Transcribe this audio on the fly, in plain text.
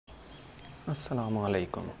Assalamu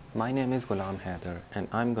alaikum. My name is Ghulam Haider and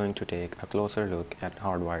I'm going to take a closer look at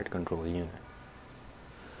hardwired control unit.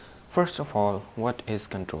 First of all, what is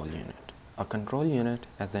control unit? A control unit,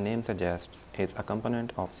 as the name suggests, is a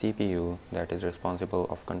component of CPU that is responsible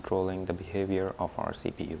of controlling the behavior of our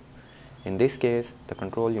CPU. In this case, the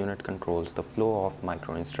control unit controls the flow of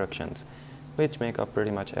micro instructions, which make up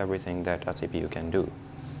pretty much everything that a CPU can do.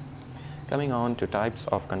 Coming on to types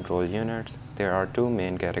of control units, there are two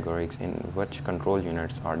main categories in which control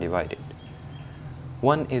units are divided.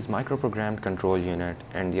 One is microprogrammed control unit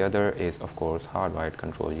and the other is of course hardwired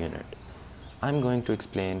control unit. I'm going to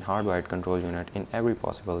explain hardwired control unit in every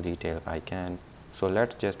possible detail I can, so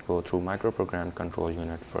let's just go through microprogrammed control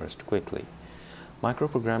unit first quickly.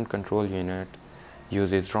 Microprogrammed control unit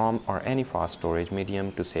uses ROM or any fast storage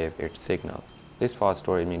medium to save its signal. This fast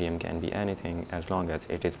storage medium can be anything as long as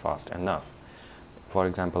it is fast enough. For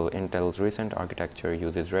example, Intel's recent architecture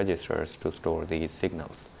uses registers to store these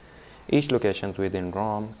signals. Each location within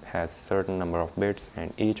ROM has a certain number of bits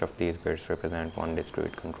and each of these bits represent one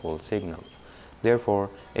discrete control signal. Therefore,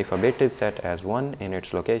 if a bit is set as 1 in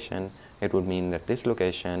its location, it would mean that this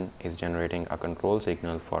location is generating a control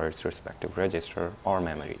signal for its respective register or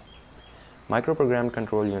memory. Microprogrammed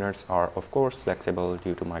control units are of course flexible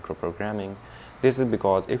due to microprogramming. This is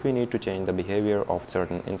because if we need to change the behavior of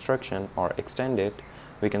certain instruction or extend it,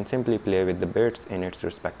 we can simply play with the bits in its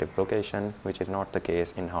respective location, which is not the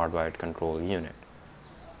case in hardwired control unit.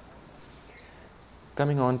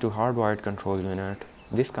 Coming on to hardwired control unit,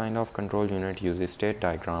 this kind of control unit uses state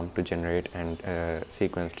diagram to generate and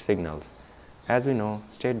sequenced signals. As we know,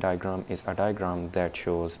 state diagram is a diagram that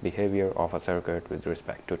shows behavior of a circuit with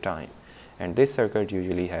respect to time, and this circuit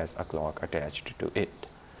usually has a clock attached to it.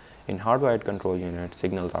 In hardwired control unit,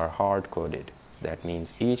 signals are hard-coded. That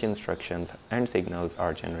means each instructions and signals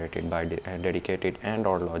are generated by dedicated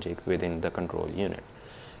and/or logic within the control unit.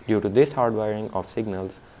 Due to this hardwiring of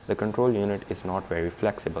signals, the control unit is not very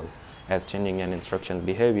flexible, as changing an instruction's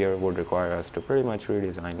behavior would require us to pretty much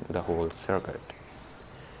redesign the whole circuit.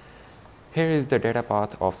 Here is the data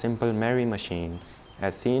path of simple memory machine.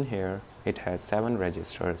 As seen here, it has 7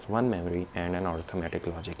 registers, 1 memory, and an arithmetic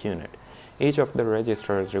logic unit. Each of the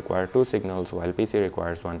registers require 2 signals, while PC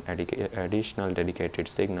requires 1 additional dedicated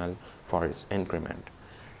signal for its increment.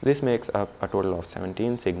 This makes up a total of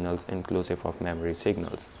 17 signals inclusive of memory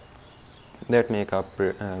signals that make up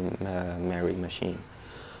memory machine.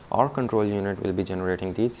 Our control unit will be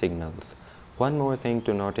generating these signals. One more thing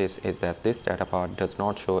to notice is that this data path does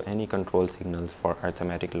not show any control signals for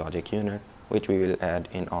arithmetic logic unit, which we will add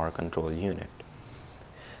in our control unit.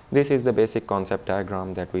 This is the basic concept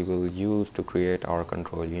diagram that we will use to create our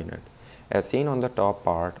control unit. As seen on the top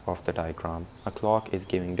part of the diagram, a clock is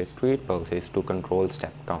giving discrete pulses to control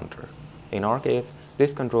step counter. In our case,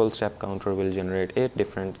 this control step counter will generate 8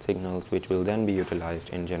 different signals which will then be utilized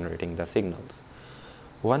in generating the signals.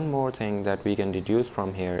 One more thing that we can deduce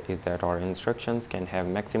from here is that our instructions can have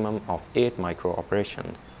maximum of 8 micro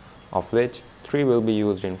operations, of which 3 will be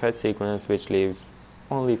used in fetch sequence, which leaves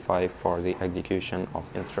only 5 for the execution of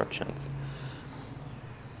instructions.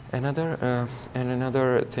 Another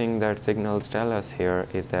thing that signals tell us here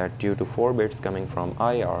is that due to 4 bits coming from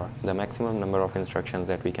IR, the maximum number of instructions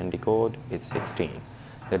that we can decode is 16.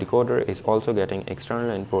 The decoder is also getting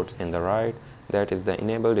external inputs in the right, that is the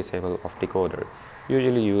enable-disable of decoder,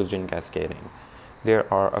 usually used in cascading. There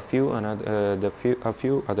are a few other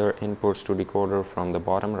inputs to decoder from the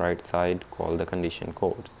bottom right side called the condition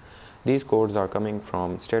codes. These codes are coming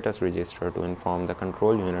from status register to inform the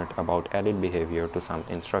control unit about added behavior to some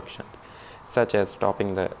instructions, such as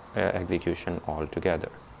stopping the execution altogether.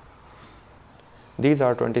 These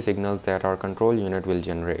are 20 signals that our control unit will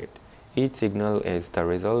generate. Each signal is the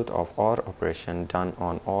result of OR operation done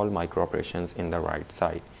on all micro operations in the right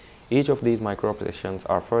side. Each of these micro operations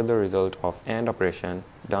are further result of AND operation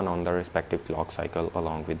done on the respective clock cycle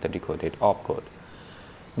along with the decoded opcode.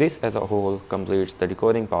 This as a whole completes the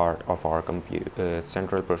decoding part of our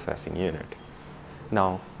central processing unit.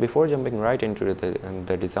 Now, before jumping right into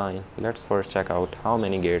the design, let's first check out how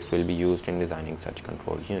many gates will be used in designing such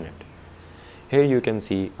control unit. Here you can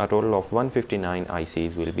see a total of 159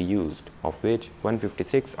 ICs will be used, of which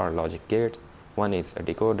 156 are logic gates, 1 is a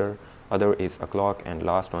decoder, other is a clock, and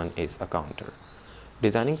last one is a counter.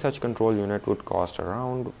 Designing such control unit would cost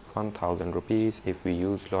around 1000 rupees if we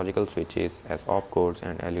use logical switches as opcodes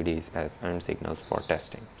and LEDs as end signals for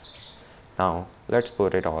testing. Now let's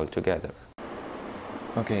put it all together.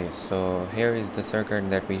 Okay, so here is the circuit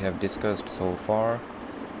that we have discussed so far.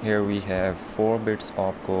 Here we have 4 bits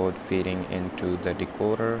opcode feeding into the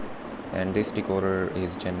decoder, and this decoder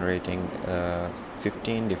is generating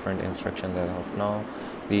 15 different instructions as of now.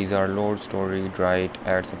 These are load, store, read, write,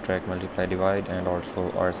 add, subtract, multiply, divide, and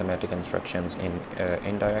also arithmetic instructions in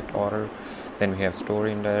indirect order. Then we have store,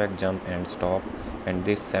 indirect, jump, and stop. And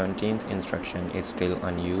this 17th instruction is still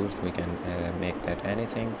unused. We can make that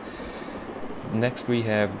anything. Next we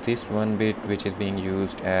have this one bit which is being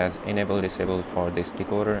used as enable disable for this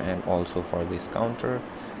decoder and also for this counter.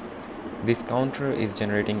 This counter is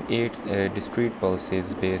generating 8 discrete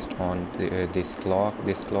pulses based on this clock.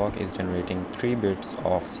 This clock is generating 3 bits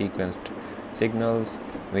of sequenced signals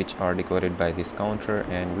which are decoded by this counter,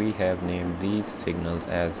 and we have named these signals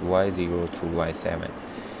as Y0 through Y7.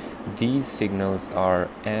 These signals are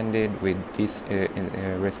ANDed with this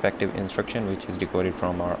respective instruction which is decoded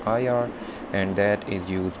from our IR, and that is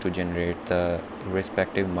used to generate the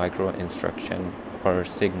respective micro instruction per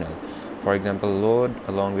signal. For example, load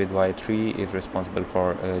along with Y3 is responsible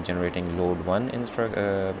for generating load 1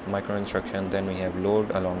 micro instruction. Then we have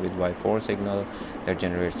load along with Y4 signal that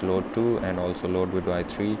generates load 2, and also load with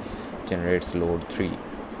Y3 generates load 3.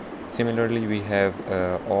 Similarly, we have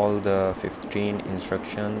all the 15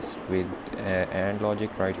 instructions with AND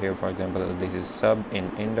logic right here. For example, this is sub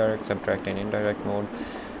in indirect, subtract in indirect mode,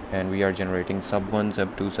 and we are generating sub 1,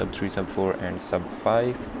 sub 2, sub 3, sub 4, and sub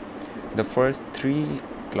 5. The first 3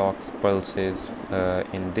 clock pulses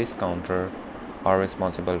in this counter are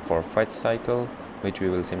responsible for fetch cycle, which we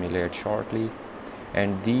will simulate shortly,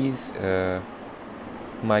 and these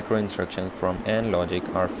micro instructions from AND logic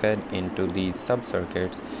are fed into these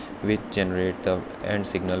sub-circuits which generate the AND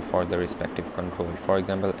signal for the respective control. For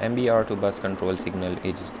example, MBR to bus control signal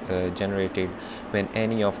is generated when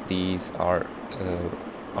any of these are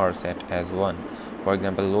set as 1. For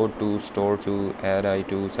example, load 2, store 2, add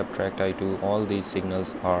I2, subtract I2, all these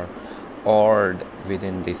signals are ORed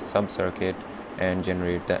within this sub-circuit and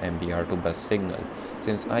generate the MBR to bus signal.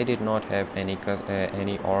 Since I did not have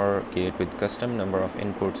any OR gate with custom number of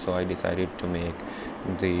inputs, so I decided to make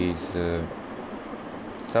these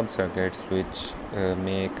sub-circuits which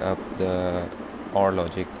make up the OR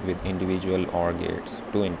logic with individual OR gates,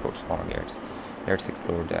 2 inputs OR gates. Let's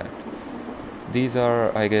explore that. These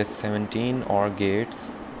are, I guess, 17 OR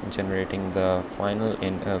gates generating the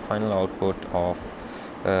final output of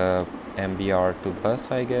MBR to bus,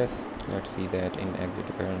 I guess. Let's see that in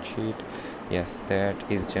exit parent sheet. Yes, that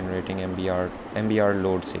is generating MBR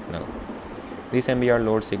load signal. This MBR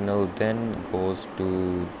load signal then goes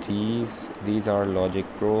to these are logic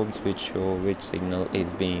probes which show which signal is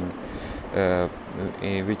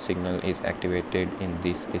activated in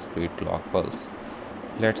this discrete clock pulse.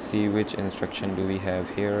 Let's see which instruction do we have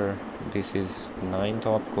here. This is 9th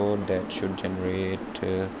opcode that should generate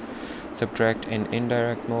subtract in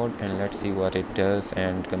indirect mode, and let's see what it does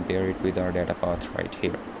and compare it with our data path right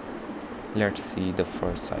here. Let's see the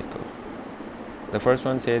first cycle. The first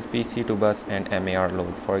one says PC to bus and MAR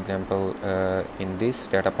load. For example, in this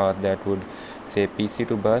data path that would say PC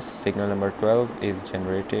to bus, signal number 12 is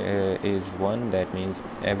generated is 1. That means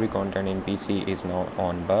every content in PC is now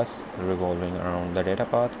on bus revolving around the data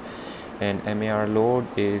path. And MAR load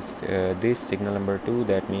is this signal number 2.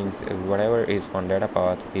 That means whatever is on data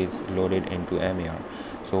path is loaded into MAR.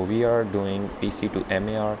 So we are doing PC to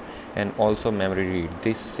MAR and also memory read.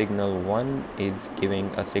 This signal 1 is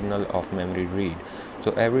giving a signal of memory read.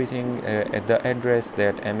 So everything at the address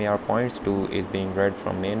that MAR points to is being read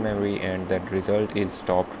from main memory, and that result is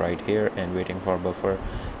stopped right here and waiting for buffer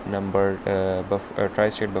number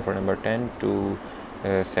tri-state buffer number 10 to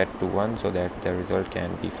set to 1 so that the result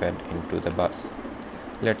can be fed into the bus.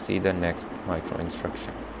 Let's see the next micro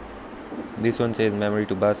instruction. This one says memory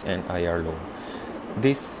to bus and IR load.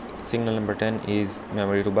 This signal number 10 is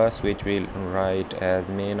memory to bus, which we'll write as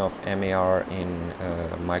main of MAR in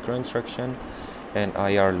micro instruction, and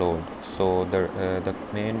IR load. So the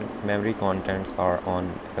main memory contents are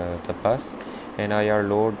on the bus, and IR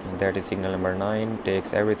load, that is signal number 9,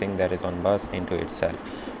 takes everything that is on bus into itself.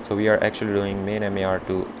 So we are actually doing main MAR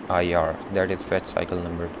to IR, that is fetch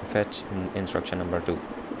instruction number 2.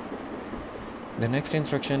 The next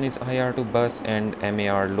instruction is IR to bus and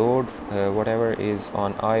MAR load. Whatever is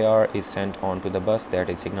on IR is sent on to the bus, that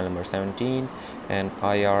is signal number 17, and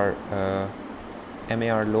MAR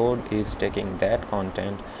load is taking that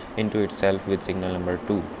content into itself with signal number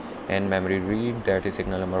 2. And memory read, that is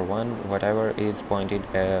signal number 1, whatever is pointed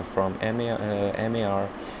from MAR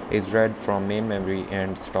is read from main memory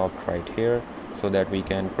and stopped right here so that we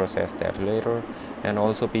can process that later. And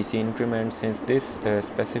also PC increment, since this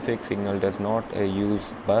specific signal does not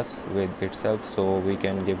use bus with itself, so we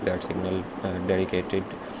can give that signal dedicated,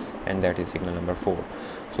 and that is signal number 4.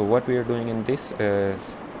 So what we are doing in this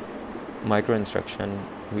micro instruction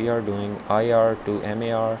we are doing IR to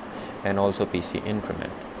MAR and also PC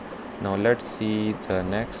increment. Now let's see the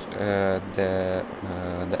next the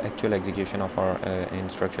actual execution of our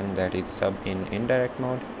instruction, that is sub in indirect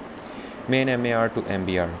mode. Main MAR to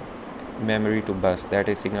MBR, memory to bus, that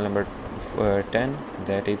is signal number 10,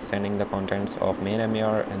 that is sending the contents of main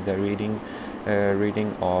MAR and the reading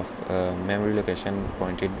of memory location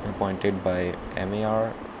pointed by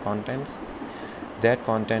MAR contents. That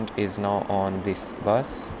content is now on this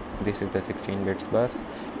bus. This is the 16 bits bus.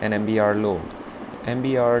 And MBR load,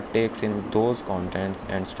 MBR takes in those contents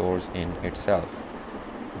and stores in itself.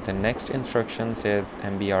 The next instruction says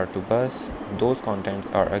MBR to bus. Those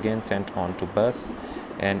contents are again sent on to bus,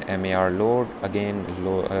 and MAR load again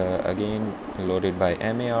loaded by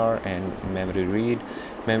MAR, and memory read.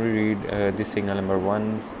 This signal number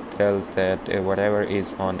 1 tells that whatever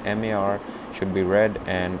is on MAR should be read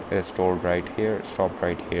and stored right here, stopped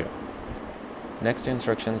right here. Next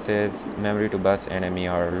instruction says memory to bus and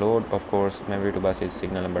MAR load. Of course, memory to bus is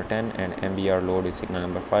signal number 10 and MBR load is signal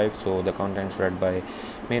number 5. So the contents read by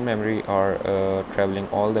main memory are traveling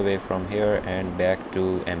all the way from here and back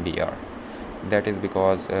to MBR. That is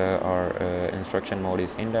because our instruction mode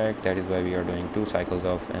is indirect. That is why we are doing 2 cycles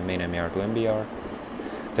of main MAR to MBR.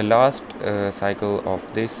 The last cycle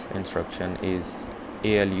of this instruction is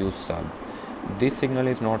ALU sub. This signal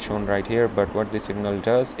is not shown right here, but what this signal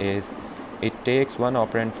does is it takes one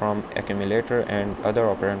operand from accumulator and other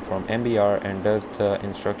operand from MBR and does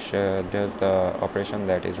the operation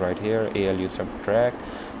that is right here, ALU subtract.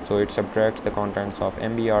 So it subtracts the contents of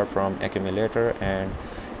MBR from accumulator and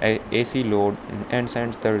AC load and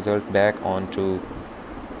sends the result back onto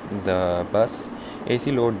the bus.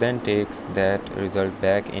 AC load then takes that result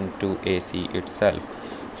back into AC itself.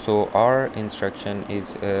 So our instruction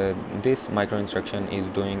is this micro instruction is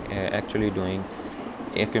actually doing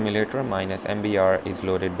accumulator minus MBR is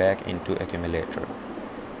loaded back into accumulator.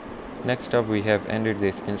 Next up, we have ended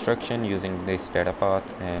this instruction using this data path,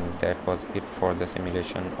 and that was it for the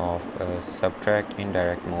simulation of subtract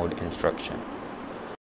indirect mode instruction.